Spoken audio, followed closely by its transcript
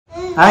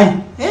Hi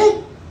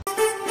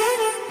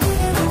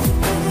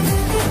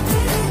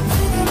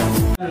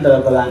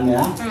ఒకదాని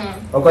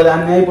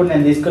మీద ఇప్పుడు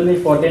నేను తీసుకుంది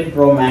 14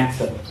 Pro Max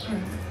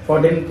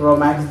 14 Pro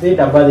Max the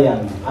డబ్బా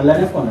తీయాలి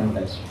అలానే ఫోన్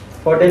ఉంటుంది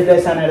 14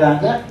 ప్లస్ అనే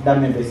దాంట్లో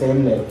డమ్మీ పీస్ ఏం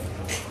లేదు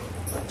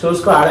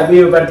చూసుకో ఆడబి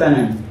పెడతా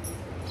నేను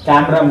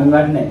కెమెరా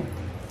ముంగటనే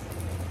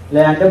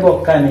లేదంటే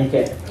బొక్క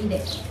నీకే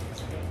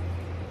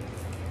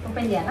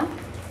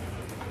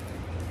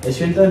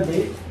యశ్విన్తో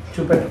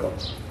చూపెట్టుకో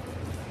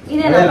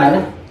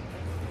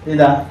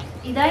ఇదా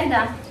ఇదా ఇదా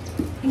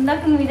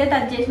ఇందాక నువ్వు ఇదే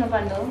టచ్ చేసిన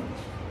పండు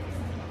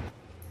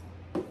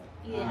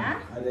ఇదేనా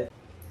అదే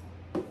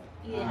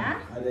ఇదేనా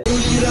అదే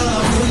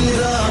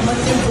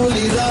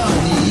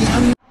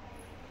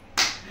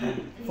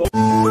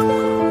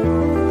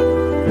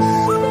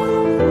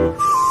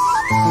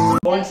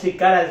ఫోన్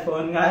స్టిక్కర్ అది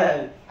ఫోన్ కాదు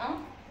అది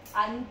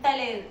అంత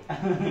లేదు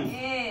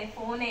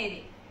ఫోన్ ఏది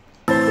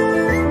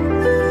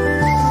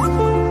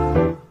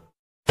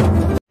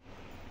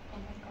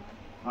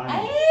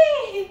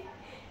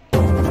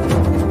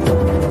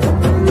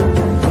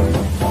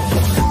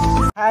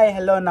హాయ్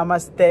హలో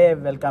నమస్తే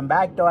welcome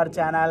back to our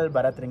channel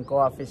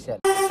Bharathrinkuofficial.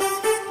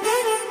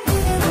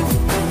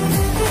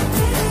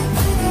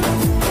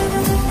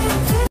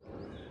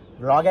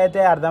 Vlog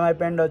అయితే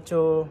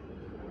అర్థమైపోయిండొచ్చు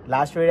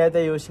లాస్ట్ వీడియో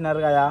అయితే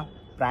చూసినారు కదా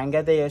ప్రాంక్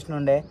అయితే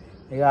చేసినుండే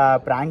ఇక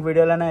ప్రాంక్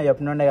వీడియోలోనే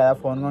చెప్పినుండే కదా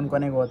ఫోన్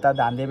కొనుక్కొని పోతా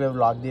దాని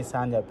వ్లాగ్ తీస్తా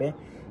అని చెప్పి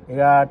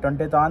ఇక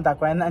 20,000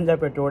 తక్కువైందని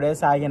చెప్పి 2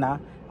 days ఆగిన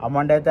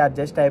అమౌంట్ అయితే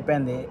అడ్జస్ట్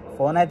అయిపోయింది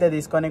ఫోన్ అయితే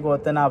తీసుకొని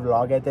పోతున్నా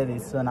వ్లాగ్ అయితే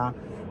తీస్తున్నా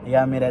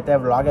ఇక మీరైతే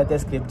వ్లాగ్ అయితే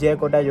స్కిప్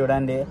చేయకుండా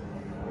చూడండి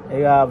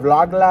ఇక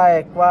వ్లాగ్లో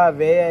ఎక్కువ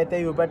వే అయితే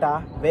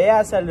వే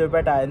అసలు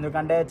చూపెట్ట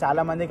ఎందుకంటే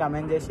చాలామంది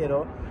కమెంట్ చేసారు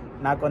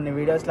నాకు కొన్ని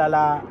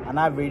వీడియోస్లలో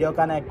అన్న వీడియో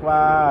కన్నా ఎక్కువ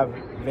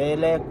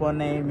వేలే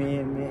కొన్ని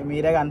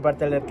మీరే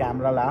కనపడతలేరు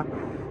కెమెరాలో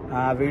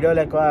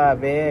వీడియోలో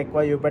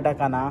ఎక్కువ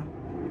చూపెట్టకనా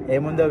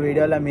ఏముందో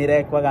వీడియోలో మీరే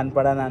ఎక్కువ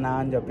కనపడనన్నా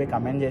అని చెప్పి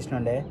కమెంట్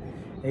చేసినుండే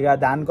ఇక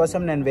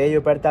దానికోసం నేను వే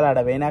చూపెడతాను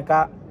ఆడ పోయినాక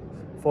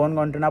ఫోన్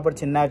కొంటున్నప్పుడు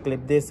చిన్న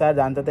క్లిప్ తీస్తా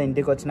దాని తర్వాత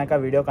ఇంటికి వచ్చినాక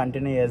వీడియో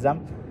కంటిన్యూ చేద్దాం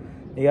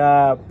ఇక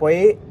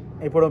పోయి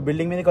ఇప్పుడు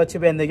బిల్డింగ్ మీదకి వచ్చి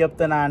ఎందుకు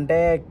చెప్తున్నా అంటే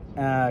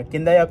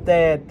కింద చెప్తే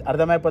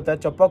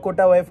అర్థమైపోతుంది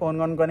చెప్పకుండా పోయి ఫోన్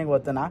కొనుక్కొని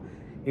పోతున్నా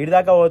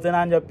ఇడిదాకా పోతున్నా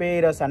అని చెప్పి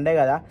ఈరోజు సండే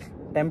కదా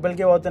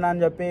టెంపుల్కి పోతున్నా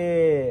అని చెప్పి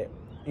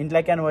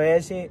ఇంట్లోకి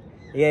పోయేసి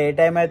ఇక ఏ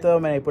టైం అయితే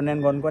ఇప్పుడు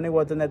నేను కొనుక్కొని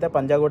పోతుంది అయితే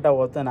పంజాగుట్ట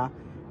పోతున్నా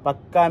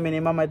పక్కా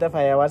మినిమం అయితే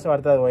 5 hours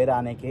పడుతుంది పోయి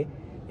రానికి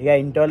ఇక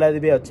ఇంటోళ్ళది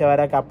వచ్చే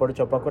వరకు అప్పుడు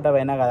చెప్పకుండా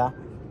పోయినా కదా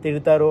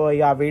తిడతారు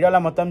ఇక ఆ వీడియోలో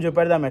మొత్తం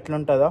చూపెడదాం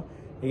ఎట్లుంటుందో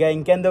ఇక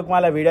ఇంకెందుకు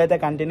మళ్ళీ వీడియో అయితే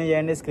కంటిన్యూ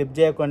చేయండి స్క్రిప్ట్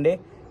చేయకండి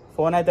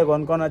ఫోన్ అయితే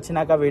కొనుక్కొని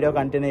వచ్చినాక వీడియో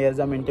కంటిన్యూ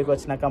చేద్దాం ఇంటికి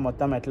వచ్చినాక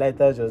మొత్తం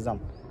ఎట్లయితే చూద్దాం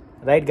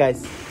రైట్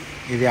గైస్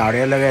ఇది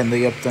ఆడియోలోగా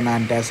ఎందుకు చెప్తున్నా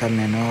అంటే అసలు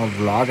నేను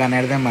వ్లాగ్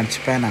అనేది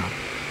మర్చిపోయినా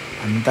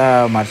అంతా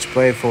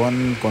మర్చిపోయి ఫోన్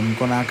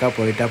కొనుక్కున్నాక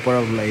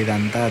పోయేటప్పుడు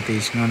ఇదంతా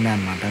తీసినుండే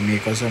అనమాట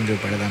మీకోసం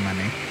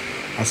చూపెడదామని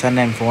అసలు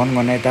నేను ఫోన్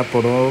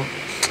కొనేటప్పుడు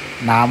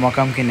నా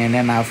ముఖంకి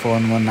నేనే నా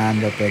ఫోన్ కొన్నా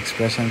అని చెప్పి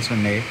ఎక్స్ప్రెషన్స్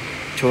ఉండే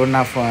చూడు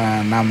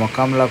నా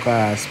ముఖంలో ఒక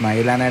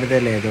స్మైల్ అనేది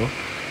లేదు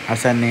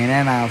అసలు నేనే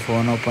నా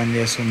ఫోన్ ఓపెన్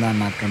చేస్తుంది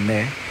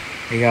అన్నట్టుండే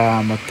ఇక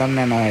మొత్తం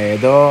నేను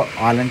ఏదో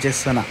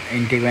ఆలోచిస్తున్నా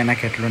ఇంటికి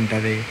పోయినాక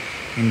ఎట్లుంటుంది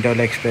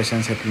ఇంట్లో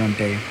ఎక్స్ప్రెషన్స్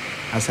ఎట్లుంటాయి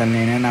అసలు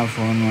నేనే నా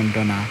ఫోన్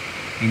కొంటున్నా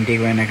ఇంటికి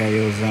పోయినాక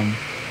చూద్దాం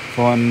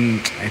ఫోన్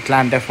ఎట్లా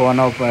అంటే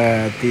ఫోన్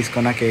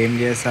తీసుకున్నాక ఏం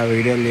చేస్తా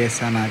వీడియోలు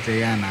చేస్తానా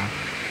చేయనా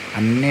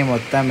అన్నీ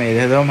మొత్తం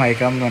ఏదేదో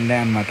మైకంలో ఉండే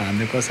అనమాట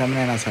అందుకోసం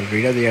నేను అసలు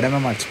వీడియో తీయడమే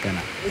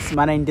మర్చిపోయినా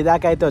మన ఇంటి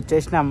దాకా అయితే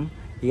వచ్చేసినాం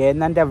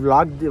ఏంటంటే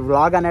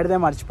వ్లాగ్ అనేది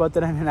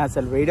మర్చిపోతున్నాను నేను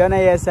అసలు వీడియోనే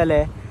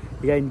చేస్తలే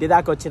ఇక ఇంటి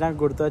దాకా వచ్చినాక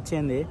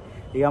గుర్తొచ్చింది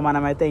ఇక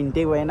మనమైతే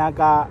ఇంటికి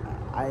పోయినాక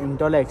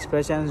ఇంట్లో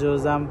ఎక్స్ప్రెషన్స్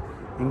చూద్దాం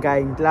ఇంకా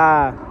ఇంట్లో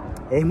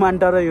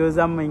ఏమంటారో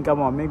చూద్దాం ఇంకా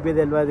మమ్మీకి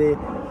తెలియదు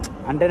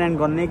అంటే నేను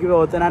కొన్నికి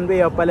పోతున్నాను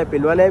చెప్పలే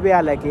పిలవలేవి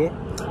వాళ్ళకి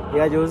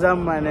ఇక చూద్దాం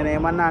నేను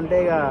ఏమన్నా అంటే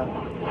ఇక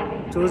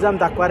చూద్దాం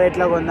తక్కువ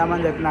రేట్లో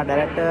కొందామని చెప్పిన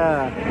డైరెక్ట్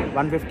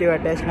 150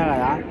 పెట్టేసిన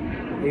కదా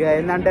ఇక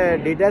ఏంటంటే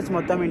డీటెయిల్స్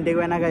మొత్తం ఇంటికి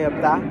పోయినాక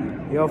చెప్తా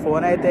ఇక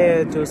ఫోన్ అయితే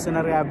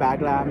చూస్తున్నారు కదా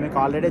బ్యాగ్లో మీకు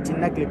ఆల్రెడీ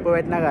చిన్న క్లిప్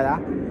పెట్టినా కదా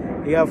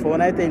ఇక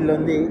ఫోన్ అయితే ఇల్లు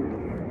ఉంది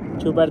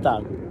చూపెడతా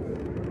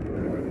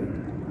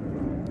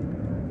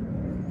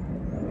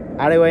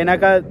ఆడికి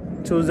పోయినాక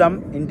చూద్దాం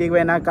ఇంటికి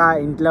పోయినాక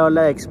ఇంట్లో వాళ్ళ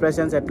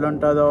ఎక్స్ప్రెషన్స్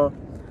ఎట్లుంటుందో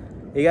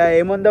ఇక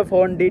ఏముందో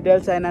ఫోన్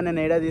డీటెయిల్స్ అయినా నేను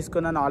ఏడా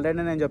తీసుకున్నాను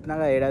ఆల్రెడీ నేను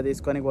చెప్పినాక ఏడా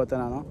తీసుకొని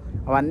పోతున్నాను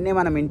అవన్నీ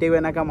మనం ఇంటికి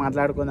పోయినాక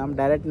మాట్లాడుకుందాం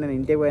డైరెక్ట్ నేను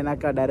ఇంటికి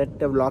పోయినాక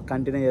డైరెక్ట్ వ్లాగ్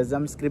కంటిన్యూ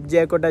చేద్దాం స్క్రిప్ట్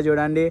చేయకుండా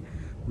చూడండి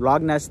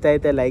వ్లాగ్ నచ్చితే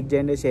అయితే లైక్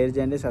చేయండి షేర్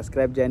చేయండి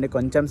సబ్స్క్రైబ్ చేయండి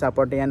కొంచెం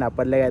సపోర్ట్ చేయండి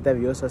అప్పటిలాగా అయితే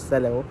వ్యూస్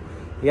వస్తలేవు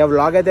ఇక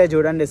వ్లాగ్ అయితే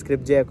చూడండి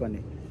స్క్రిప్ట్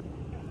చేయకండి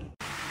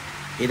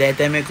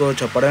ఇదైతే మీకు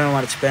చెప్పడమే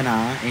మర్చిపోయినా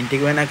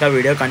ఇంటికి పోయినాక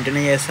వీడియో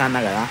కంటిన్యూ చేస్తా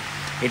అన్నా కదా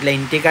ఇట్లా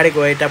ఇంటికాడికి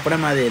పోయేటప్పుడే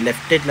మాది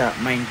లెఫ్ట్ ఇట్లా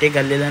మా ఇంటి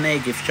గల్లీలోనే ఈ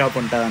గిఫ్ట్ షాప్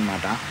ఉంటుంది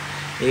అనమాట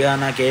ఇక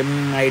నాకేం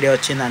ఐడియా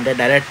వచ్చిందంటే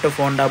డైరెక్ట్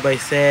ఫోన్ డబ్బా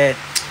ఇస్తే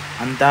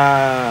అంతా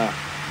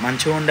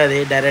మంచిగా ఉండదు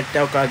డైరెక్ట్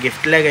ఒక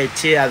గిఫ్ట్ లాగా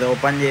ఇచ్చి అది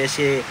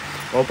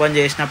ఓపెన్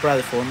చేసినప్పుడు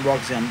అది ఫోన్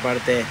బాక్స్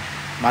కనపడితే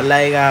మళ్ళీ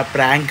ఇక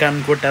ప్రాంక్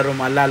అనుకుంటారు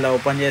మళ్ళీ అలా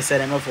ఓపెన్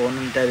చేస్తారేమో ఫోన్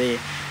ఉంటుంది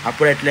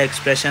అప్పుడు ఎట్లా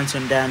ఎక్స్ప్రెషన్స్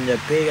ఉంటాయని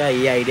చెప్పి ఇక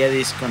ఈ ఐడియా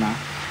తీసుకున్నా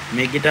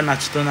మీకు గిట్ట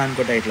నచ్చుతుంది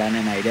అనుకుంటా ఇట్లా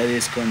నేను ఐడియా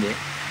తీసుకుంది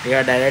ఇక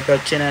డైరెక్ట్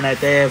వచ్చి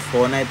నేనైతే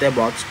ఫోన్ అయితే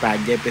బాక్స్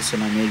ప్యాక్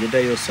చేపిస్తున్నాను. మీతో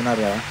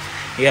చూస్తున్నారు కదా.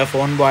 ఇక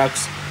ఫోన్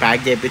బాక్స్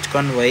ప్యాక్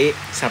చేయించుకొని పోయి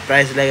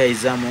సర్ప్రైజ్లాగా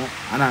ఇద్దాము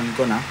అని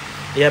అనుకున్నా.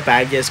 ఇక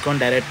ప్యాక్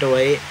చేసుకొని డైరెక్ట్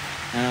పోయి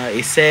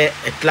ఇస్తే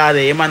ఎట్లా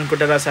అది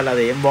ఏమనుకుంటారు, అసలు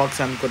అది ఏం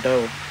బాక్స్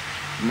అనుకుంటారు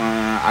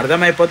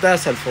అర్థమైపోతుంది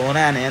అసలు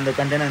ఫోనే అని.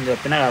 ఎందుకంటే నేను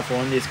చెప్పిన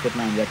ఫోన్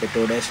తీసుకుంటున్నాను అని చెప్పి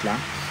 2 daysలో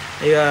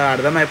ఇక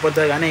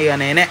అర్థమైపోతుంది. కానీ ఇక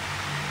నేనే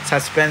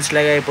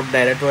సస్పెన్స్లాగా ఇప్పుడు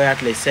డైరెక్ట్ పోయి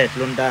అట్లా ఇస్తే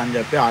ఎట్లుంటుంది అని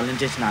చెప్పి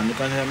ఆలోచించిన.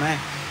 అందుకోసమే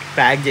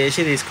ప్యాక్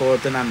చేసి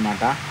తీసుకుపోతున్నాను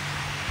అనమాట.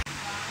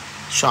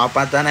 షాప్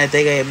అతను అయితే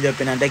ఇక ఏం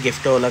చెప్పినంటే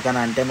గిఫ్ట్ ఓలకని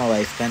అంటే మా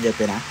వైఫ్కి అని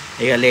చెప్పిన.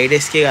 ఇక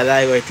లేడీస్కి కదా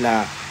ఇక ఇట్లా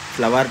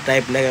ఫ్లవర్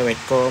టైప్లాగా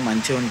పెట్టుకో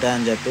మంచిగా ఉంటుంది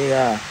అని చెప్పి ఇక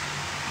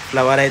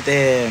ఫ్లవర్ అయితే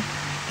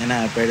నేను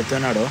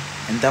పెడుతున్నాడు.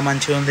 ఎంత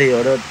మంచిగా ఉంది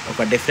ఎవరో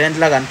ఒక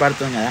డిఫరెంట్లా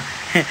కనపడుతుంది కదా.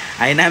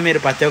 అయినా మీరు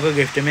ప్రతి ఒక్క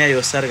గిఫ్ట్ మీద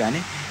చూస్తారు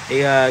కానీ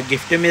ఇక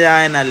గిఫ్ట్ మీద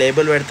ఆయన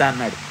లేబుల్ పెడతా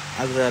అన్నాడు.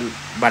 అసలు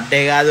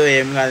బర్త్డే కాదు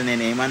ఏం కాదు,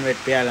 నేను ఏమని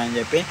పెట్టియాలని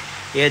చెప్పి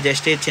ఇక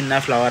జస్ట్ ఈ చిన్న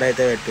ఫ్లవర్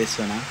అయితే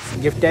పెట్టిస్తున్నా.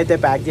 గిఫ్ట్ అయితే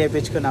ప్యాక్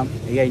చేయించుకున్నాం.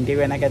 ఇక ఇంటికి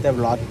వెనకైతే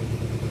వ్లాగ్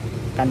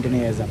కంటిన్యూ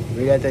చేద్దాం.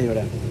 వీడియో అయితే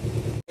చూడండి.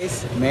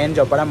 మెయిన్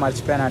చెప్పడం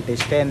మర్చిపోయిన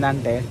ట్విస్ట్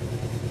ఏంటంటే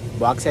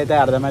బాక్స్ అయితే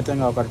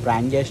అర్థమవుతుంది. ఒకటి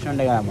ప్రాంక్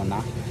చేసినుండే కదా మొన్న.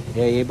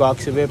 ఈ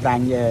బాక్స్ పోయి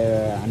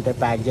అంటే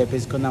ప్యాక్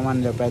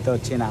చేయించుకుందామని చెప్పి అయితే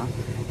వచ్చిన.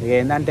 ఇక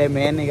ఏంటంటే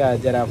మెయిన్ ఇక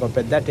జర ఒక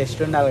పెద్ద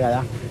టెస్ట్ ఉండాలి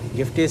కదా.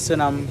 గిఫ్ట్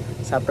ఇస్తున్నాం,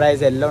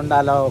 సర్ప్రైజ్ ఎల్లు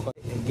ఉండాలో ఒక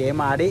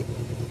గేమ్ ఆడి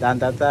దాని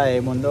తర్వాత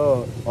ఏముందో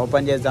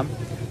ఓపెన్ చేద్దాం.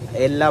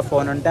 ఎల్లా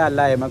ఫోన్ ఉంటే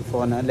అలా ఏమకు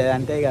ఫోన్,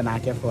 లేదంటే ఇక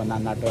నాకే ఫోన్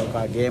అన్నట్టు ఒక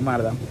గేమ్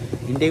ఆడదాం.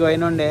 ఇంటికి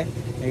పోయినుండే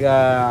ఇక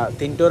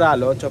తింటూ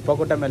రాలో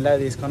చెప్పకుండా మెల్లగా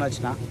తీసుకొని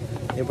వచ్చిన.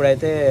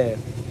 ఇప్పుడైతే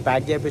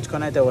ప్యాక్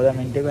చేయించుకొని అయితే పోదాం.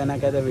 ఇంటికి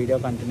పోయినాకైతే వీడియో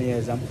కంటిన్యూ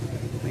చేద్దాం.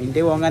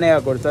 ఇంటికి పోగానే ఇక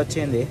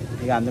గుర్తొచ్చింది,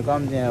 ఇక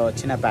అందుకని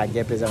వచ్చిన ప్యాక్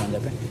చేపిద్దామని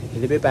చెప్పి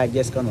ఇది బి ప్యాక్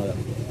చేసుకొని పోదాం.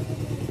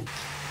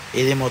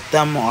 ఇది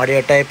మొత్తం ఆడియో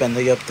టైప్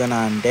ఎందుకు చెప్తున్నా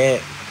అంటే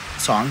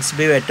సాంగ్స్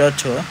బి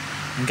పెట్టవచ్చు,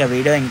 ఇంకా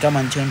వీడియో ఇంకా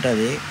మంచిగా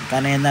ఉంటుంది.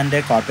 కానీ ఏంటంటే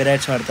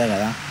కాపీరైట్స్ పడతాయి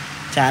కదా.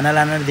 ఛానల్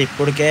అనేది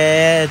ఇప్పటికే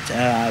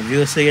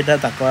వ్యూస్ గిట్లా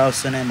తక్కువ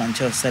వస్తున్నాయి,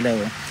 మంచిగా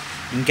వస్తలేవు.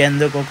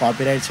 ఇంకెందుకు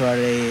కాపీరైట్స్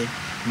పడి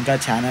ఇంకా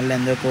ఛానల్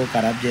ఎందుకు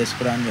ఖరాబ్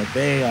చేసుకోవడం అని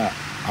చెప్పి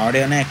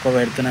ఆడియోనే ఎక్కువ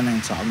పెడుతున్నాను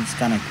నేను, సాంగ్స్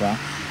కానీ ఎక్కువ.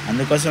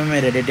 అందుకోసం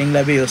మీరు ఎడిటింగ్లో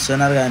అవి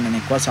చూస్తున్నారు కదా, నేను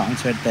ఎక్కువ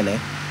సాంగ్స్ పెడతలే.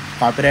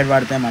 కాపీరైట్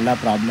పడితే మళ్ళీ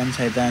ప్రాబ్లమ్స్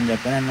అవుతాయని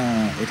చెప్పి నేను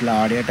ఇట్లా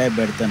ఆడియో టైప్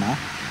పెడుతున్నా.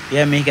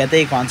 ఇక మీకైతే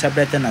ఈ కాన్సెప్ట్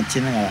అయితే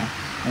నచ్చింది కదా.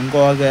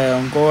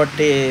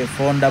 ఇంకొకటి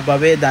ఫోన్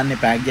డబ్బావి దాన్ని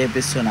ప్యాక్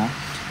చేపిస్తున్నా.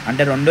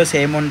 అంటే 2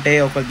 సేమ్ ఉంటే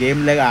ఒక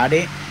గేమ్ లాగా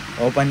ఆడి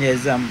ఓపెన్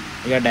చేద్దాం.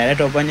 ఇక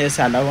డైరెక్ట్ ఓపెన్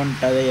చేస్తే అలాగ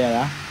ఉంటుంది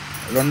కదా.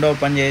 2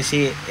 ఓపెన్ చేసి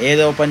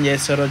ఏది ఓపెన్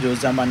చేస్తారో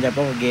చూద్దాం అని చెప్పి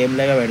ఒక గేమ్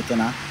లాగా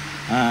పెడుతున్నా.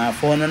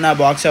 ఫోన్ ఉన్న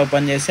బాక్స్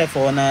ఓపెన్ చేస్తే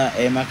ఫోన్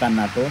ఏమకు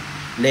అన్నట్టు,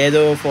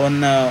 లేదు ఫోన్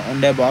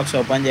ఉండే బాక్స్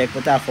ఓపెన్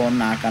చేయకపోతే ఆ ఫోన్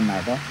నాకు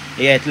అన్నట్టు.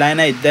 ఇక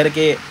ఎట్లయినా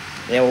ఇద్దరికి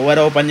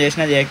ఎవరు ఓపెన్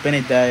చేసినా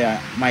చేయకపోయినా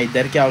మా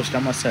ఇద్దరికి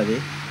అవసరం వస్తుంది.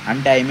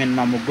 అంటే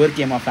మా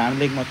ముగ్గురికి, మా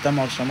ఫ్యామిలీకి మొత్తం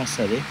అవసరం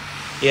వస్తుంది.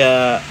 ఇక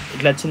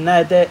ఇట్లా చిన్న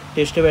అయితే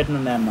టెస్ట్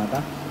పెట్టినుండే అనమాట.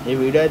 ఈ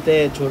వీడియో అయితే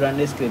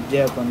చూడండి, స్క్రిప్ట్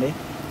చేయకండి.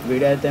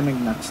 వీడియో అయితే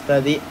మీకు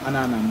నచ్చుతుంది అని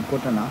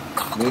అనుకుంటున్నా.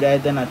 వీడియో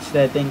అయితే నచ్చితే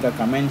అయితే ఇంకా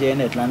కమెంట్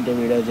చేయండి ఎట్లాంటి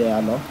వీడియో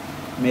చేయాలో.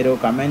 మీరు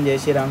కమెంట్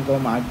చేసిరనుకో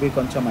మాకు బి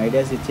కొంచెం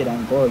ఐడియాస్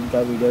ఇచ్చిరనుకో ఇంకా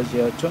వీడియోస్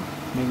చేయవచ్చు,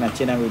 మీకు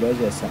నచ్చిన వీడియోస్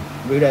చేస్తాం.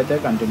 వీడియో అయితే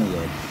కంటిన్యూ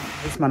చేయాలి.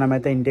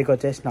 మనమైతే ఇంటికి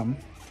వచ్చేసినాం.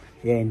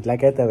 ఇక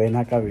ఇంట్లోకి అయితే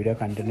పోయినాక వీడియో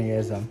కంటిన్యూ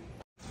చేద్దాం.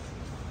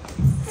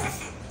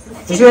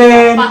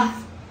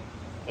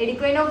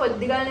 ఎడిపోయినావు,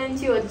 పొద్దుగా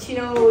నుంచి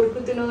వచ్చినావు,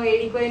 ఉరుకుతున్నావు,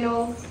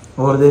 ఎడిపోయినావు.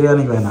 ఊరు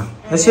తిరగడానికి పోయినా.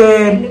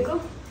 ఎందుకు?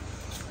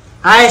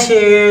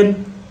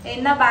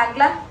 ఏందా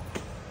బ్యాగ్లా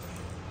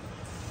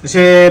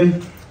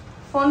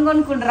ఫోన్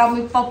కొనుక్కుంటారా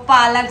మీ పప్ప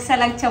అలగ్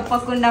సలగ్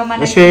చెప్పకుండా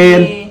మనకి?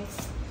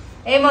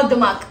 ఏమొద్దు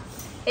మాకు,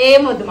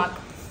 ఏమొద్దు మాకు,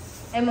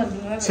 ఏమొద్దు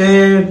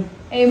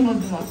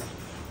ఏమొద్దు మాకు.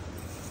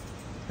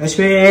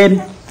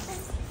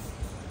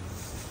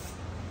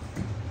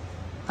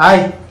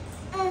 Hi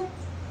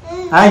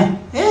hi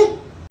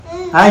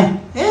hi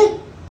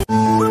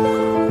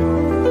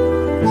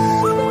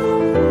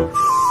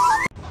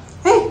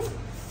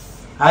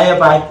hi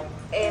చెప్పాయ్.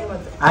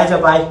 ఏమొద్దు. హాయ్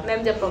చెప్పాయ్.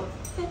 మేము చెప్పం.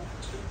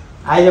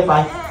 హాయ్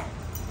చెప్పాయ్.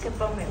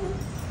 చెప్పం మేము.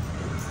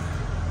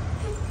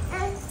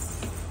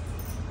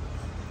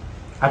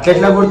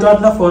 అట్లా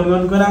గుర్తుపట్టినా ఫోన్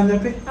కొనుక్కున్నా అని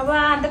చెప్పి? అబ్బా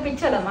అంత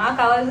పిచ్చోదమ్మా,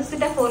 కవర్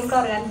చూస్తుంటే ఫోన్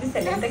కవర్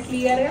కనిపిస్తుంది ఎంత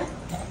క్లియర్ గా.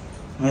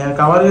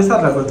 కవర్ చేస్తే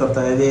అట్లా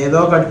గుర్తొస్తుంది. ఇది ఏదో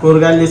ఒకటి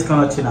కూరగాయలు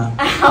తీసుకొని వచ్చిన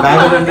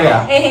బ్యాగులు ఉంటాయా?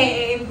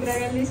 ఏం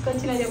కూరగాయలు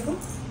తీసుకొచ్చినా చెప్పు.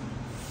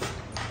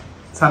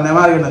 సండే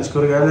మార్కెట్ వచ్చి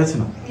కూరగాయలు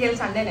తెచ్చిన.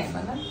 సండేనే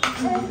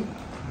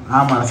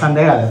మన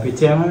సండే కదా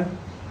పిచ్చి ఏమో.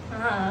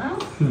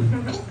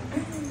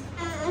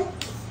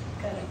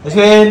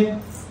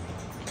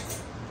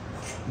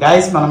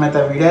 గైస్ మనమైతే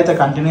వీడియో అయితే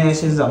కంటిన్యూ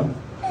చేసేద్దాం.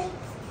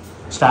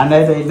 స్టాండ్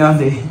అయితే ఇట్లా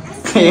ఉంది,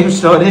 ఏం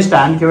స్టోరీ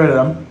స్టాండ్కి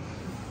పెడదాం.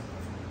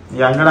 ఈ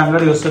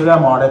అంగడి చూస్తుందిగా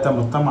మోడైతే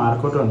మొత్తం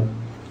ఆడుకుంటుంది.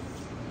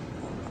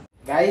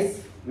 గైస్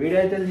వీడియో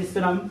అయితే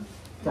తీస్తున్నాం,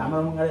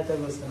 కెమెరా ముంగడ అయితే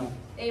చూస్తున్నాం.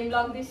 ఏం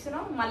బ్లాగ్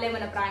తీస్తున్నాం? మళ్ళీ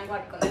ఏమైనా ప్రాంక్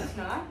పట్టుకొని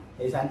వచ్చినావా?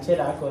 ఈ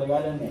సంచిలా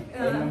కూరగాయలు ఉన్నాయి,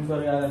 ఏమేమి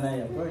కూరగాయలు ఉన్నాయి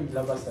చెప్పు.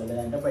 ఇంట్లోకి వస్తాయి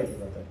లేదంటే బయటకు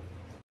పోతాయి.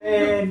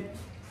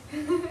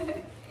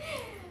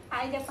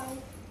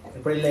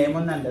 ఇప్పుడు ఇలా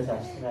ఏముందంటే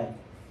సాక్షిగా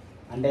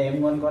అంటే ఏం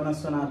కొనుక్కొని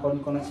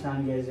వచ్చినా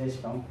అని గేజ్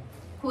చేసినాం.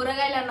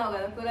 కూరగాయలు అన్నావు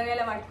కదా,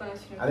 కూరగాయలు పట్టుకొని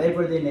వచ్చిన. అదే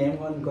ఇప్పుడు దీన్ని ఏం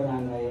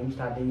కొనుక్కున్నాను, ఏం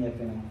స్టార్టింగ్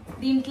చెప్పినా.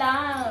 దీంట్లో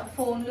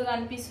ఫోన్లు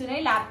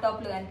కనిపిస్తున్నాయి,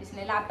 ల్యాప్టాప్లు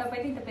కనిపిస్తున్నాయి. ల్యాప్టాప్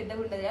అయితే ఇంత పెద్దగా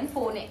ఉంటుంది కానీ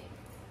ఫోనే.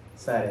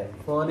 సరే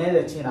ఫోనే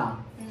తెచ్చిన,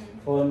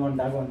 ఫోన్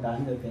కొంటా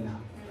అని చెప్పిన.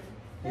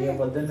 ఇక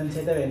పొద్దున్న నుంచి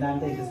అయితే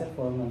ఏంటంటే ఇంకోసారి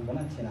ఫోన్ కొనుక్కొని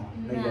వచ్చిన.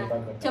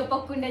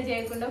 చెప్పకుండా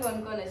చేయకుండా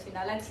కొనుక్కొని వచ్చిన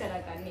లక్షల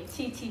కానీ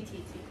చీ చీ చీ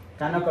చీ.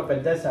 కానీ ఒక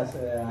పెద్ద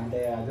అంటే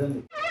అది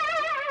ఉంది.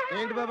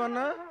 ఏంటి బాబా అన్న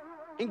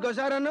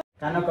ఇంకోసారి అన్న?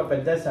 కానీ ఒక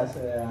పెద్ద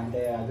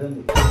అంటే అది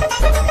ఉంది.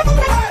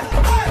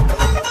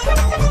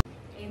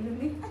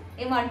 ఏంది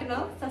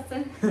ఏమంటున్నావు?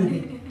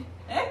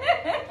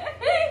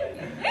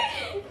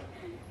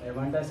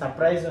 ఏమంటే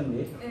సర్ప్రైజ్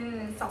ఉంది.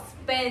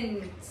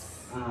 సస్పెన్స్.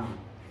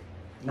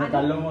 నువ్వు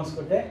కళ్ళు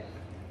మూసుకుంటే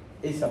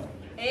ఇస్తాం.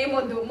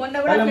 ఏమొద్దు, మొన్న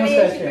కూడా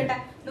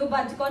నువ్వు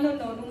పంచుకొని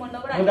ఉన్నావు. నువ్వు మొన్న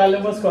కూడా కళ్ళు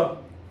మూసుకో.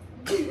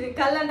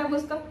 కళ్ళు అంటే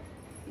మూసుకో.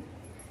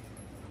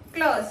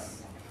 క్లోజ్.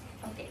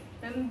 ఓకే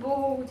మేము బో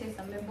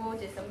చేస్తాం.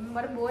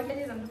 మరి బో ఎట్లా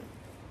చేస్తాం?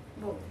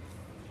 బో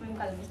మేము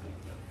కళ్ళు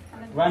మూసుకుంటాం.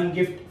 One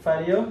gift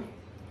for you.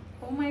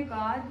 Oh my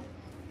God.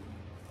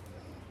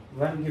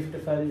 One gift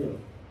for you.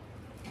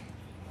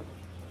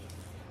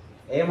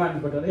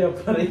 ఏమనుకుంటారు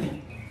చెప్పారు?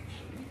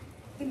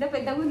 ఇంత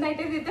పెద్దగా ఉంది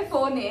అయితే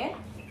ఫోనే.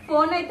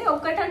 ఫోన్ అయితే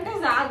ఒక్కటంటే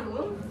చాలు,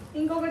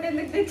 ఇంకొకటి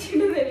ఎందుకు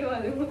తెచ్చిందో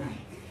తెలియదు,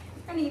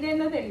 కానీ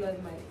ఇదేందో తెలియదు.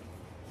 మరి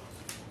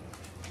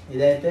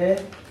ఇదైతే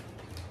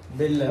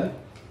బిల్.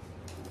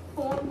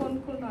 ఫోన్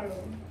కొనుక్కున్నాడు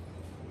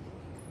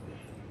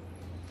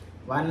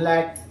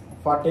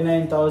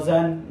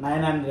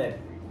 1,49,900.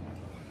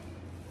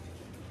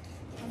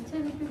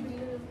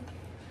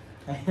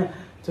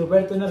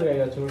 చూపెడుతున్నారు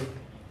కదా, చూడు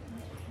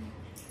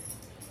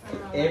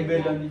ఏం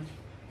బిల్ ఉంది.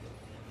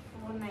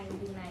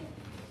 499.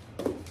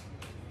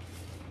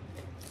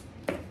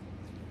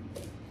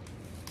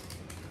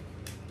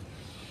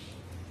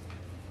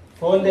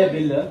 Phone they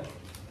bill.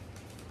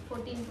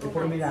 14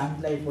 ఇప్పుడు మీ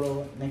దాంట్లో ఇప్పుడు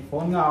నీకు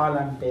ఫోన్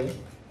కావాలంటే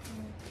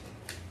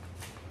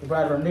ఇప్పుడు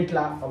ఆ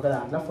రెండిట్లా ఒక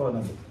దాంట్లో ఫోన్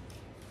ఉంది.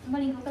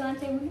 మరి ఇంకొక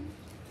దాంట్లో ఏముంది?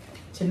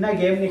 చిన్న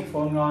గేమ్ నీకు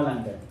ఫోన్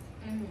కావాలంటే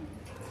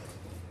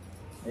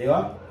ఇగో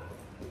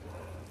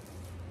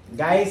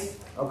గైస్,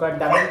 ఒక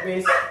డమ్మీ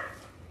పీస్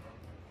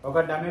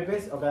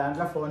ఒక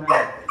దాంట్లో ఫోన్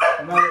ఉంది.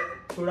 మరి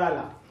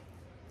చూడాలా,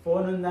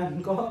 ఫోన్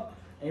ఉందనుకో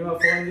ఏమో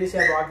ఫోన్ తీసి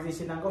బాక్స్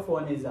తీసినాకో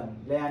ఫోన్ ఇద్దాం,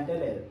 లేదంటే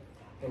లేదు.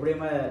 ఇప్పుడు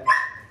ఏమో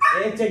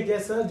ఏ చెక్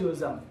చేస్తుందో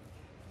చూద్దాం.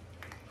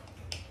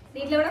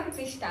 దీంట్లో కూడా ఒక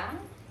ట్విస్ట్.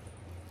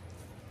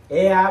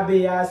 ఏఆ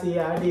బియా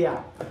సియా డియా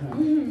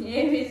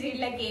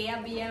ఏబిసిడ్లకి ఏఆ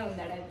బియా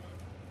ఉందా?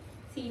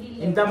 సిడి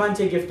ఇంత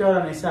మంచి గిఫ్ట్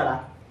ఎవరైనా ఇస్తారా?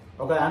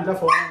 ఒక దాంట్లో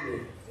ఫోన్ ఉంది,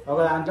 ఒక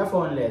దాంట్లో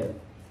ఫోన్ లేదు,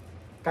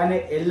 కానీ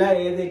ఎలా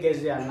ఏది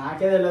గెస్ చేయాలి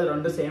నాకే తెలియదు.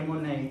 రెండు సేమ్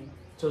ఉన్నాయి,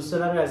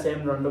 చూస్తున్నారు కదా,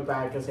 సేమ్ రెండు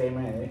ప్యాక్ సేమ్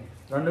అయ్యేది.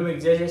 రెండు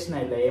మిక్స్ చేసేసిన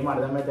ఇలా ఏం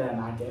అర్థమవుతుంది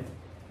నాకే.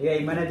 ఇక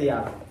ఏమైనా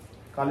తీయాలి,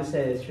 కలిస్తే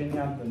స్వింగ్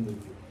ఉంటుంది.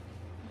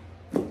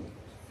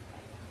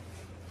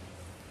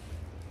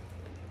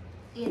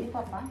 ఏది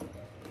పాప?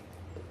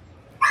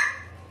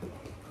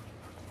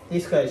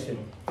 తీసుకో ఇష్టం.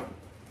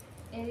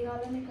 ఏది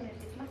కావాలో నీకు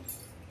ఇట్లా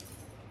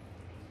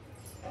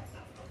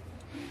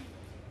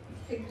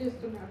చెక్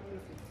చేస్తున్నాడు.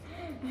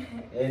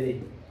 ఏది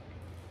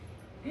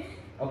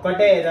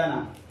ఒక్కటే ఏదానా?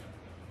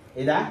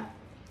 ఇదా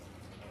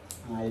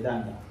ఇదా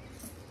అంట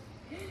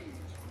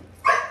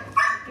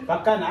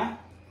పక్కనా?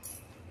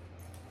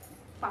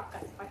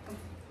 పక్కన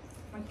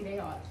మాకు ఇదే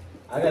కావాలి.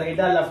 అక్కడ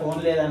గిటార్లో ఫోన్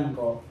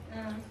లేదనుకో,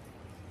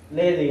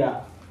 లేదు ఇక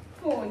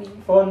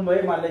ఫోన్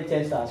పోయి మళ్ళీ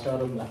ఇచ్చేస్తా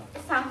షోరూమ్ లో.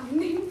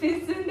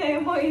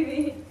 వినిపిస్తుందేమో ఇది.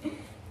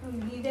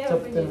 ఇదే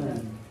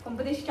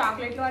కంపెనీస్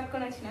చాక్లెట్లు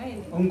పట్టుకొని వచ్చినా.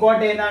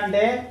 ఇంకోటి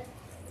ఏంటంటే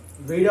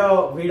వీడియో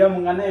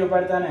ముంగనే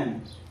చూపెడతా నేను,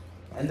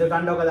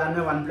 ఎందుకంటే ఒక దాని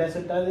మీద 1+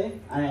 ఉంటుంది,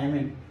 ఐ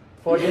మీన్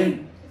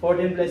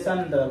 14+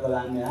 అని ఉంటుంది ఒక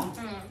దాని మీద.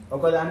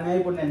 ఒక దాని మీద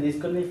ఇప్పుడు నేను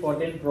తీసుకుంది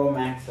 14 Pro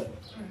Max.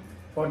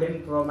 14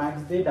 Pro Max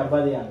the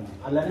డబ్బాది అన్న,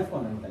 అలానే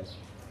ఫోన్ ఉంటుంది.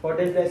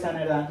 14+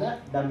 అనే దాంట్లో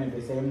డమ్మీ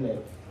పీస్ ఏం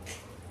లేదు.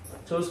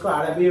 చూసుకో,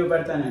 ఆడబి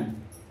చూపెడతా నేను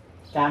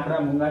కెమెరా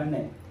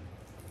ముంగటనే,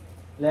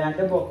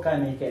 లేదంటే బొక్క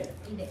నీకే.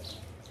 ఇదే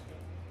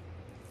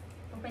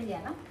ఓపెన్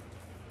చేయాలా?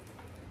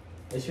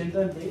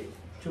 యశ్విన్తో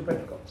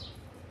చూపెట్టుకో.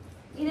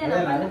 ఇదేనా?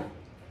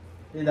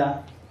 ఇదా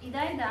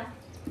ఇదా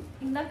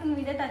ఇందాక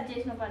నువ్వు ఇదే టచ్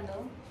చేసిన పండు.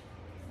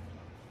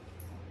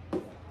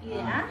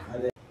 ఇదేనా?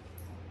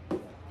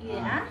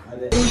 ఇదేనా?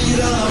 అదే.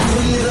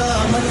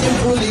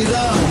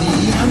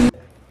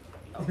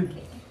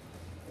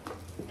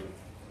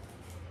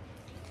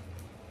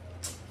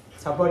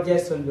 సపోర్ట్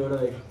చేస్తుంది చూడు,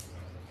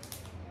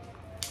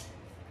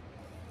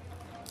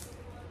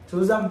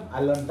 చూద్దాం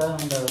అలా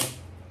ఉండదు.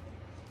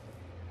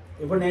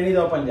 ఇప్పుడు నేను ఇది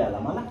ఓపెన్ చేయాలా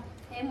మళ్ళా?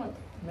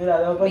 ఏమవుతుంది, మీరు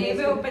అది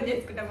ఓపెన్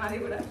చేసుకుంటాం. అది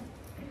కూడా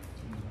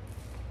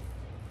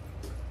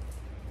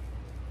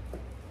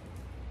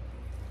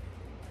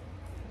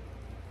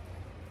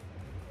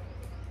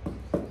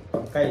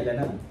పక్కా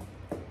ఇల్లనా?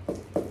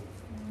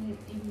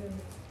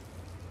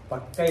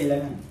 పక్కా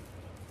ఇల్లనా?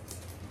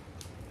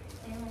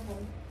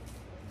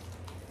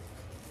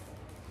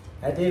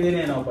 అయితే ఇది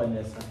నేను ఓపెన్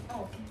చేస్తాను.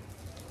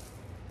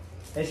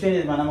 యశ్విన్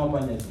ఇది మనం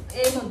ఓపెన్ చేస్తాం.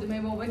 ఏమొద్దు,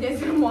 మేము ఓపెన్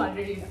చేస్తాము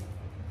ఆల్రెడీ.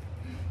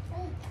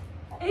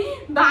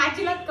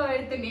 బ్యాచులర్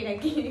పెడుతుంది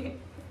నాకు.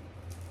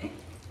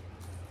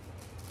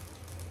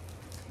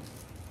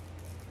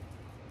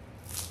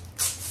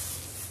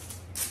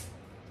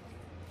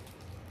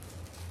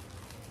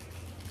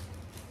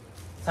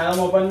 సగం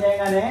ఓపెన్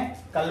చేయగానే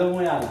కళ్ళు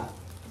మూయాల.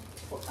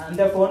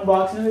 అంటే ఫోన్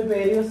బాక్స్ ని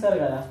పేరు చూస్తారు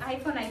కదా,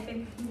 ఐఫోన్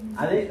అయిపోయింది.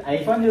 అది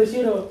ఐఫోన్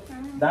చూసిరు.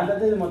 దాని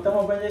తర్వాత ఇది మొత్తం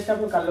ఓపెన్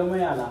చేసినప్పుడు కళ్ళు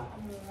మూయాల.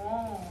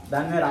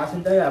 దాని మీద రాసి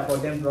ఉంటుంది కదా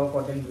 14 Pro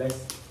 14+.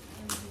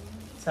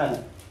 సరే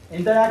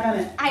ఇంత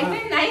దాకానే.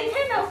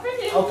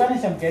 ఒక్క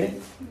నిమిషం కేడి.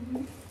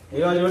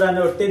 ఇగో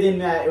చూడండి, ఒట్టి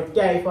దీన్ని ఒట్టి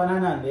ఐఫోన్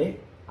అని అంది.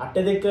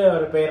 అట్టె దిక్కు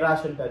పేరు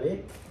రాసి ఉంటుంది.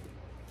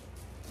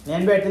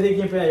 నేను పెట్టి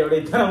దిక్కిపోయినా చూడు,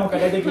 ఇద్దరం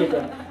ఒకటే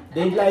దిక్కిపోయాం.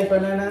 దీంట్లో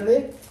ఐఫోన్ అని అంది,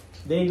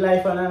 దీంట్లో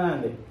ఐఫోన్ అని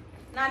అంది.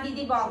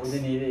 ఇది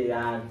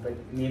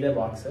నీదే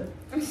బాక్స్.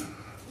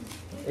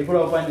 ఇప్పుడు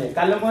ఓపెన్ చేయి,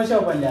 కళ్ళు మూసి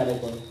ఓపెన్ చేయాలి.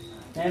 ఇప్పుడు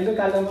నేను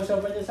కళ్ళు మూసి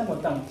ఓపెన్ చేస్తే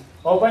మొత్తం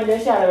ఓపెన్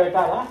చేసి ఆడ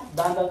పెట్టాలా.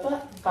 దాని తర్వాత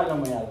కళ్ళు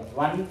మూయాలి.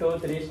 1 2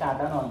 3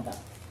 స్టార్ట్ అని ఉంటా.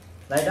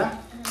 రైటా?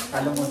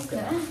 కళ్ళు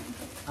మూసుకున్నా.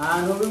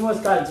 నువ్వు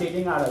మూసుకోవాలి,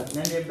 చీటింగ్ ఆడదు.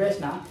 నేను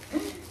చెప్పేసిన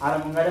ఆడ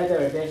ముంగడైతే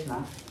పెట్టేసిన.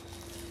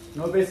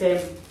 నువ్వు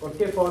సేమ్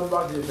ఒట్టి ఫోన్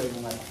బాక్స్ చూపేది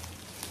ముంగట.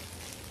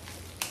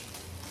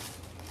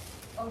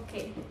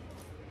 ఓకే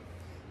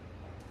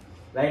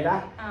రైటా?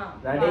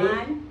 రెడీ?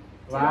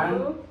 1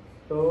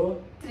 2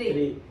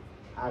 3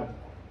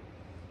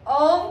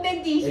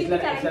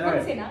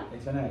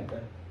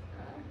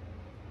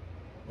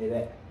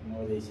 ఇదే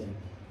నువ్వు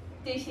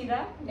తీసిరా.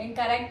 నేను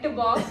కరెక్ట్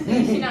బాక్స్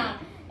తీసిన.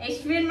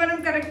 యశ్విన్ మనం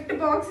కరెక్ట్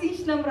బాక్స్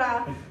తీసినాం రా.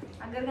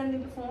 అక్కడ కానీ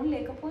ఫోన్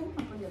లేకపోతే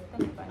అప్పుడు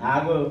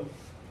చెప్తాను.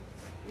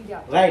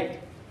 రైట్.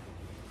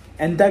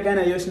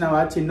 ఎంతకైనా చూసినావా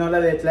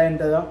చిన్నోళ్ళది ఎట్లా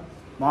ఉంటుందో.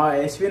 మా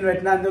యశ్విన్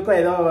పెట్టినందుకు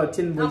ఏదో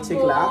వచ్చింది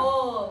బుల్చిక్లా.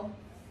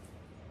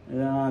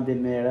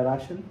 దీన్ని ఏడ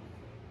రాసింది,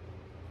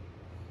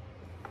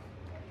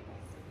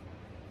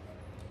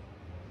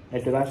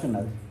 ఎటు రాసింది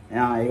అది.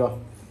 ఇగో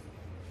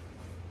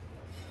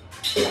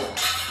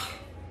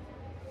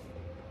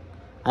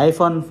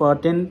iPhone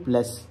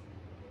 14+.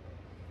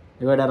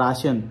 ఇక్కడ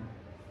రాసి ఉంది.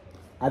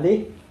 అది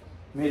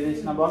మీరు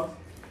తీసిన box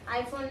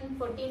iPhone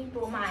 14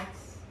 Pro Max.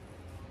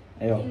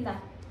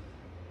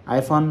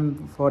 iPhone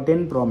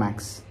 14 Pro Max.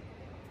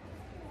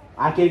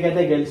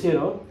 ఆఖరికైతే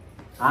గెలిచిరు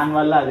on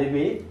వల్ల.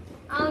 అది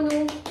అవును,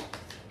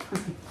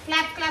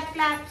 క్లాప్ క్లాప్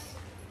క్లాప్స్.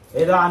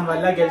 ఏదో ఆన్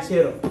వల్ల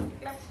గెలిచిరు.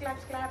 Clap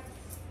clap clap.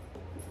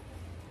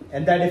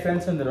 ఎంత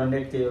డిఫరెన్స్ ఉంది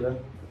రెండింటికి చూడు.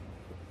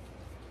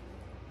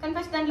 కానీ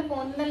ఫస్ట్ దాంట్లో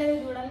ఫోన్ ఉందా లేదో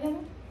చూడాలి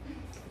కదా.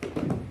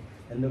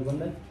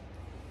 ఎందుకుందా?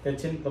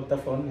 తెచ్చింది కొత్త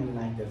ఫోన్. నేను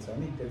నాకు తెలుసా,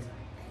 నీకు తెలుసా?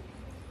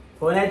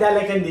 ఫోన్ అయితే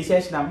వాళ్ళకి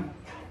తీసేసినాం.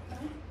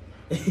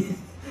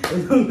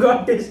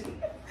 ఇంకోటి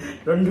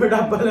 2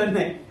 డబ్బాలు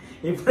ఉన్నాయి.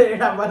 ఇప్పుడు ఏ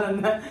డబ్బాలు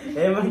ఉన్నా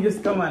ఏమని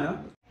చూసుకోమను.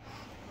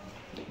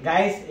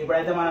 గైస్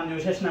ఇప్పుడైతే మనం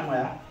చూసేసినాం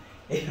కదా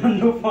ఈ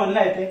 2 ఫోన్లు.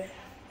 అయితే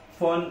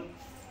ఫోన్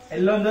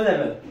ఎల్లుందో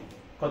తెలియదు.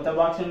 కొత్త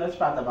బాక్స్ ఉండొచ్చు,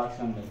 పాత బాక్స్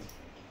ఉండొచ్చు,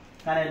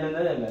 కానీ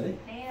ఎల్లుందో తెలియదు.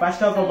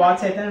 ఫస్ట్ ఒక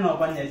బాక్స్ అయితే నేను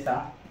ఓపెన్ చేస్తా.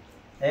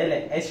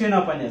 యశ్విన్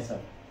ఓపెన్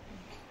చేస్తావు.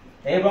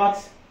 ఏ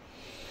బాక్స్?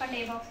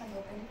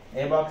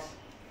 ఏ బాక్స్?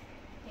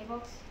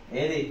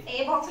 ఏది? ఏ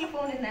బాక్స్ లో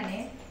ఫోన్ ఉందనే.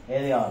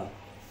 ఏది కావాలి?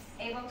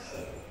 ఏ బాక్స్?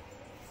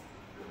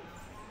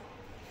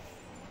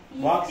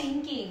 Box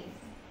thinking.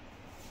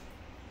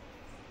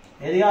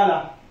 ఏది కావాలా?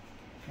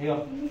 ఇగో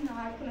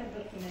ఆడుకున్నది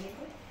దొరికిందా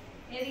నీకు?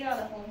 ఏది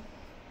కావాలా ఫోన్?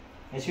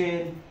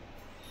 యశ్విన్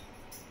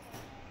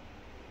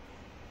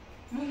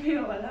మమ్మీ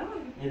కావాలా?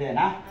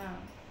 ఇదేనా?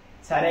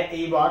 సరే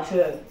ఈ బాక్స్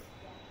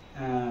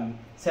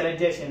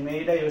సెలెక్ట్ చేసి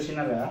మీరే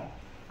చూసినారు కదా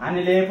అని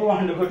లేపు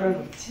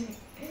వండుకుంటాడు.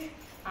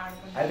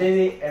 అదే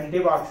ఇది ఎంటీ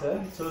బాక్స్.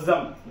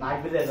 చూద్దాం,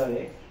 నాకు తెలియదు.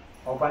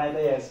 ఓపెన్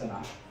అయితే చేస్తున్నా.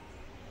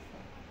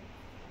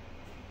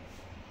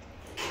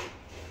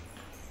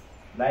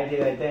 రైట్,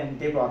 ఇదైతే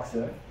ఎంటీ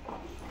బాక్స్.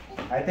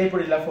 అయితే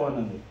ఇప్పుడు ఇలా ఫోన్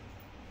ఉంది.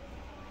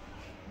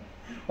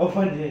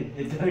 ఓపెన్ చేయి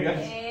ఇద్దరు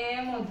కలిసి.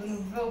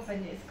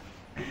 ఓపెన్ చేసుకో.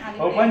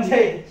 ఓపెన్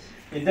చేయి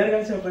ఇద్దరు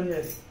కలిసి ఓపెన్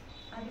చేసి.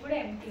 అది కూడా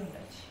ఎంటీ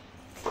ఉండొచ్చు.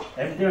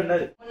 ఎంటీ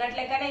ఉండదు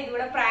ఉన్నట్లెక్కనే ఇది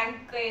కూడా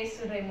ప్రాంక్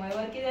చేస్తుర్రేమో,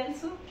 ఎవరికి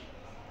తెలుసు.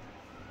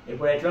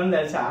 ఇప్పుడు ఎట్లా ఉంది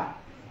తెలుసా?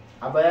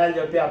 అబద్ధాలు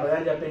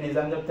చెప్పి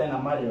నిజం చెప్తే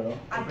నమ్మాలి చూడు.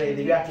 ఇప్పుడు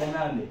ఇది అట్లనే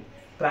ఉంది.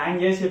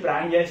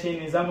 ప్రాంక్ చేసి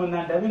నిజం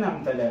ఉందంటే అవి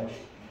నమ్ముతలేరు.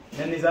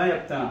 నేను నిజం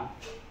చెప్తున్నా.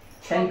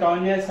 10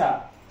 కౌంట్ చేస్తా,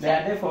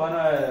 లేదంటే ఫోన్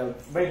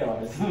బయట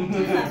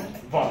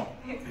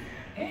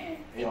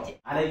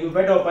అలా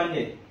చూపెట్టి ఓపెన్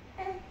చేయి.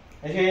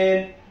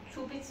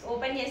 చూపించి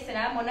ఓపెన్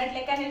చేస్తున్నా.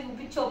 మొన్నట్లెక్క నేను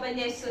చూపించి ఓపెన్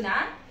చేస్తున్నా.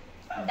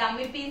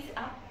 Dummy piece.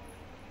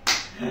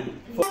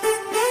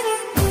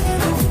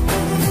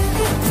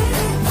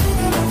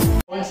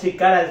 ఫోన్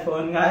స్టిక్కర్, అది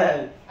ఫోన్ కాదు.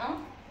 అది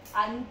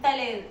అంత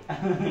లేదు.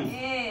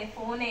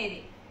 ఫోన్ ఏది?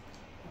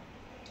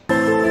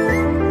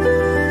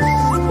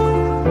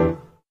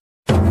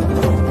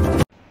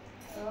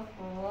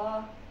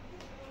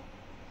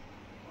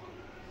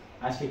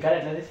 ఆ స్టిక్కర్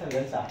ఎట్లా తీస్తారు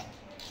తెలుసా?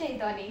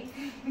 చేతోని.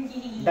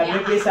 డబ్బు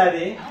పీస్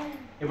అది.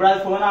 ఇప్పుడు అది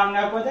ఫోన్ ఆన్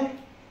కాకపోతే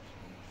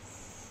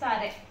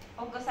సరే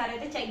ఒక్కసారి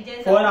అయితే చెక్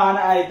చేసి. ఫోన్ ఆన్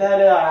అయితే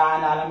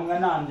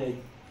ఆనందంగానే ఆన్ చేయి.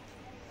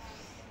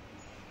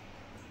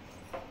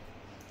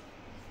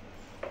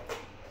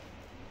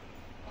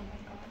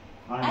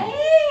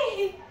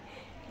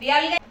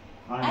 రియల్ గా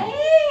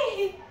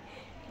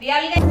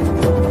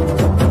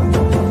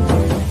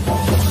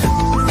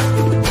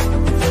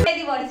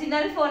ఇది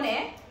ఒరిజినల్ ఫోనే.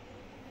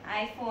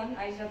 ఐఫోన్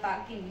ఐజో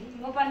తాకింది.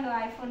 ఇంకో పండు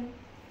ఐఫోన్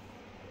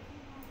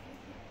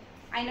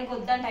ఆయనకు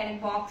వద్దంట,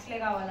 ఆయనకు బాక్స్లే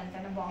కావాలంట,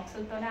 ఆయన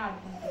బాక్సులతోనే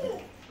ఆడుకుంటాడు.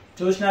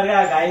 చూసినారుగా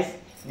గైస్,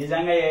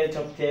 నిజంగా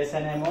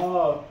చేసానేమో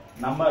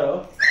నంబరు,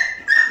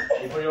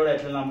 ఇప్పుడు కూడా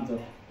ఎట్లా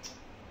నమ్ముతారు.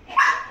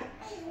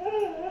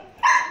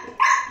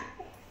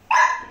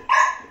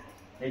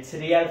 It's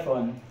real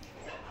phone.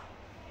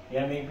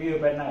 ఇక మీకు వ్యూ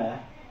పెట్టినా కదా.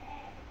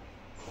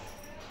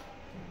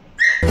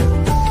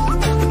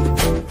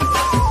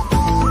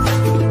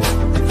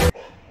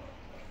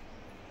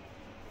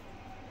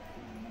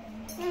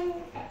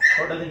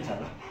 Photo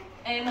దించాలా?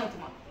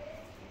 ఏమవుతున్నా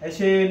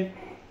Ashwin,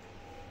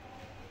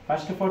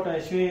 first photo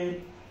Ashwin.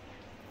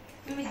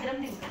 మేమిద్దరం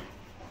దిగుతాం,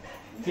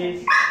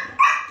 ప్లీజ్.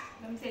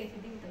 మేము సెల్ఫీ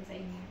దిగుతాం,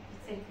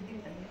 సెల్ఫీ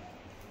దిగుతాం.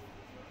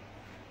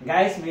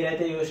 గైస్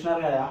మీరైతే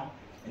చూసినారు కదా,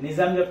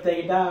 నిజం చెప్తే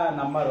గిట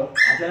నమ్మరు.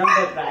 అట్లనే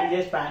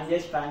ఉంటాయి,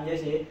 ప్రాంక్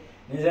చేసి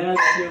నిజంగా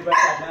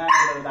చూపెట్టి అట్లనే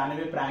అంటారు,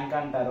 దాన్ని ప్రాంక్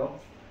అంటారు.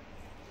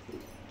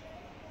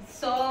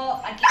 సో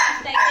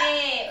అట్లాస్ట్ అయితే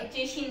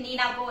వచ్చేసింది,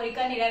 నా కోరిక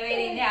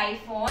నెరవేరింది,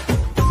 ఐఫోన్.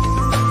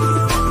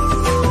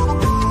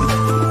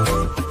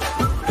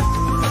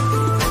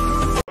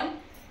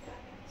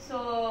 సో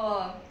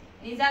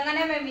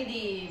నిజంగానే మేము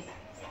ఇది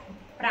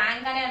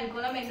ప్రాంక్ అని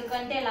అనుకున్నాం,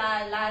 ఎందుకంటే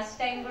లాస్ట్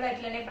టైం కూడా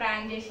అట్లనే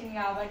ప్రాంక్ చేసింది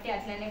కాబట్టి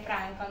అట్లనే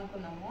ప్రాంక్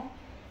అనుకున్నాము.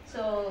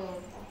 సో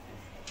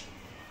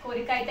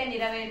కోరిక అయితే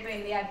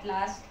నెరవేరిపోయింది అట్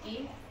లాస్ట్కి.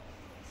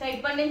 సో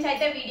ఇప్పటి నుంచి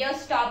అయితే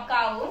వీడియోస్ స్టాప్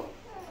కావు,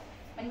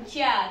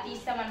 మంచిగా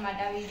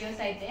తీస్తామన్నమాట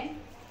వీడియోస్ అయితే.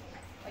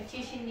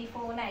 వచ్చేసింది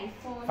ఫోన్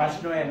ఐఫోన్.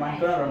 ఫస్ట్ నువ్వు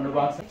ఏమంటున్నా 2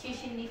 బాక్స్.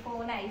 వచ్చేసింది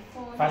ఫోన్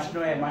ఐఫోన్. ఫస్ట్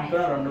నువ్వు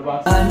ఏమంటున్నా 2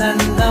 బాక్స్.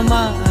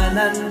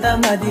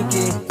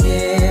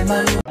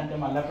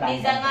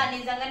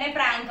 నిజంగానే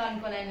ప్రాంక్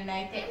అనుకున్నాను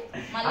నేనైతే.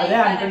 అదే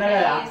అంటున్నా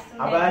కదా,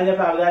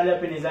 అబద్ధాలు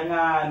చెప్పి నిజం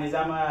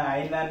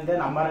అయిందంటే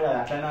నమ్మరు కదా.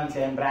 అట్లనే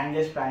సేమ్ ప్రాంక్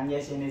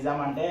చేసి నిజం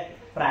అంటే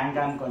ప్రాంక్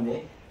అనుకుంది.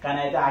 కానీ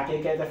అయితే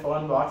ఆఖరికి అయితే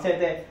ఫోన్ బాక్స్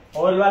అయితే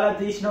ఓల్ వల్ల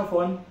తీసిన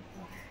ఫోన్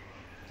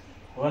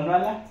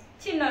వల్ల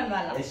చిన్న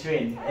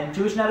అశ్విన్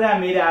చూసినారా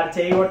మీరు, ఆడ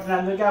చేయి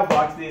కొట్టినందుకే ఆ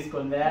బాక్స్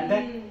తీసుకుంది. అంటే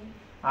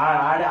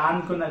ఆడ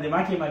ఆనుకున్నది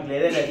మాకు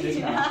లేదే లేదు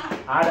చూసిన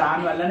ఆడ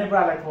ఆన్ వల్లనే ఇప్పుడు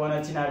వాళ్ళకి ఫోన్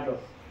వచ్చినట్టు.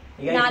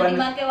 ఇక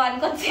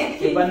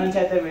ఇప్పటి నుంచి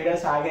అయితే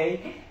వీడియోస్ ఆగాయి,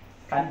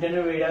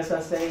 కంటిన్యూ వీడియోస్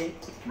వస్తాయి,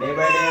 డే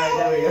బై డే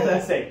అయితే వీడియోస్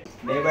వస్తాయి.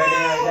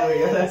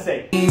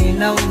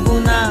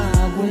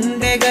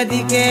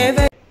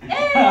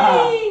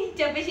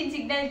 చెప్పేసి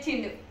సిగ్నల్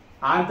ఇచ్చిండు,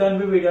 ఆన్తో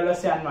వీడియోలు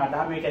వస్తాయి అనమాట.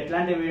 మీకు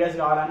ఎట్లాంటి వీడియోస్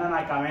కావాలన్నా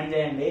నాకు కమెంట్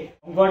చేయండి.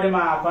 ఇంకోటి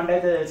మా అకౌంట్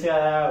అయితే తెలుసు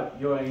కదా,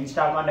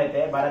 ఇన్స్టా అకౌంట్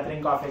అయితే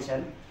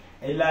Bharathrinkuofficial.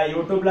 ఇలా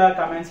యూట్యూబ్ లో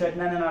కమెంట్స్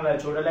పెట్టినా నేను అలా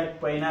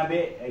చూడలేకపోయినా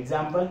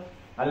ఎగ్జాంపుల్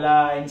అలా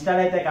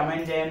ఇన్స్టాలో అయితే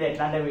కమెంట్ చేయండి,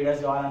 ఎట్లాంటి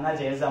వీడియోస్ కావాలన్నా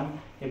చేద్దాం.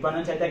 ఇప్పటి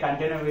నుంచి అయితే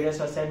కంటిన్యూ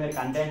వీడియోస్ వస్తాయి, మీరు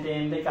కంటెంట్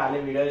చేయండి, ఖాళీ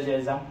వీడియోస్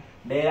చేద్దాం.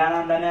 డే అని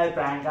ఉండని, అది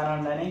ప్రాంక్ అని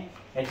ఉండని,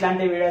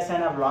 ఎట్లాంటి వీడియోస్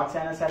అయినా బ్లాగ్స్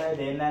అయినా సరే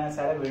దేనిదైనా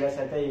సరే వీడియోస్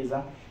అయితే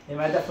చేద్దాం.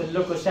 ఏమైతే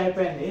ఫుల్ ఖుషి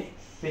అయిపోయింది,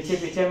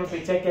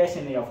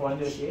 పిచ్చెక్కేసింది ఇక ఫోన్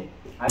చూసి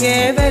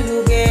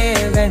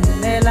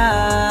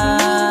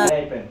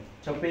అయిపోయింది.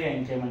 చెప్పి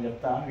ఇంకేమని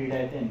చెప్తా, వీడియో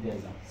అయితే ఎంత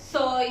చేద్దాం.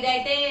 సో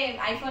ఇదైతే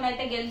ఐఫోన్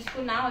అయితే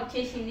గెలుచుకున్నా,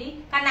 వచ్చేసింది.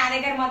 కానీ నా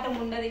దగ్గర మాత్రం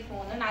ఉండదు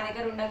ఫోన్, నా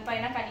దగ్గర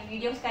ఉండకపోయినా కానీ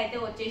వీడియోస్ కి అయితే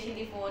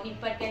వచ్చేసింది ఫోన్.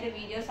 ఇప్పటికైతే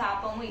వీడియోస్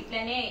ఆపము,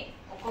 ఇట్లనే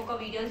ఒక్కొక్క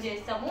వీడియోస్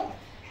చేస్తాము.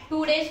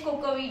 2 days కి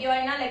ఒక్క వీడియో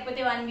అయినా,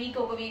 లేకపోతే 1 week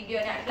ఒక వీడియో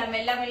అయినా, అట్లా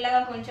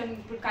మెల్లమెల్లగా కొంచెం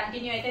ఇప్పుడు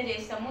కంటిన్యూ అయితే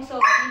చేస్తాము. సో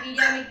ఈ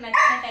వీడియో మీకు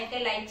నచ్చినట్టయితే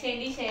లైక్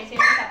చేయండి, షేర్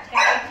చేయండి,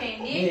 సబ్స్క్రైబ్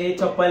చేయండి.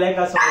 చెప్పలేక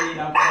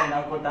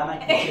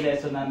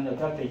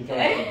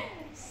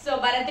సో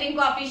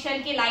Bharathrinkuofficial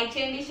కి లైక్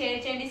చేయండి, షేర్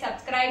చేయండి,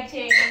 సబ్స్క్రైబ్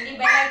చేయండి.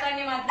 బెల్ ఐకాన్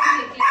ని మాత్రం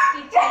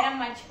క్లిక్ చేయడం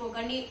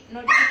మర్చిపోకండి,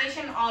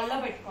 నోటిఫికేషన్ ఆల్ లో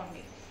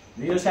పెట్టుకోండి.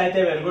 వ్యూస్ అయితే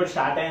వెరుగుడ్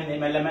స్టార్ట్ అయింది,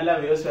 మెల్లమెల్ల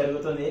వ్యూస్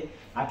పెరుగుతుంది.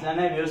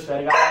 అట్లనే వ్యూస్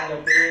పెరగాలని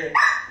చెప్పి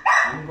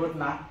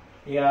అనుకుంటున్నా.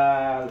 ఇక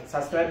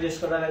సబ్స్క్రైబ్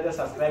చేసుకోవడం అయితే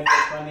సబ్స్క్రైబ్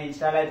చేసుకోండి.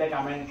 ఇన్స్టాలో అయితే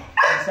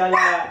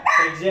ఇన్స్టాలో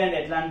క్లిక్ చేయండి,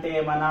 ఎట్లాంటి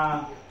మన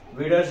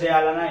వీడియోస్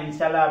చేయాలన్నా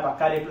ఇన్స్టాలో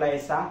పక్కా రిప్లై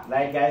ఇస్తా.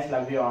 Right guys,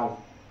 love you all,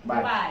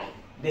 bye.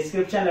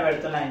 Description లో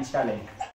పెడుతున్నా ఇన్స్టా లింక్.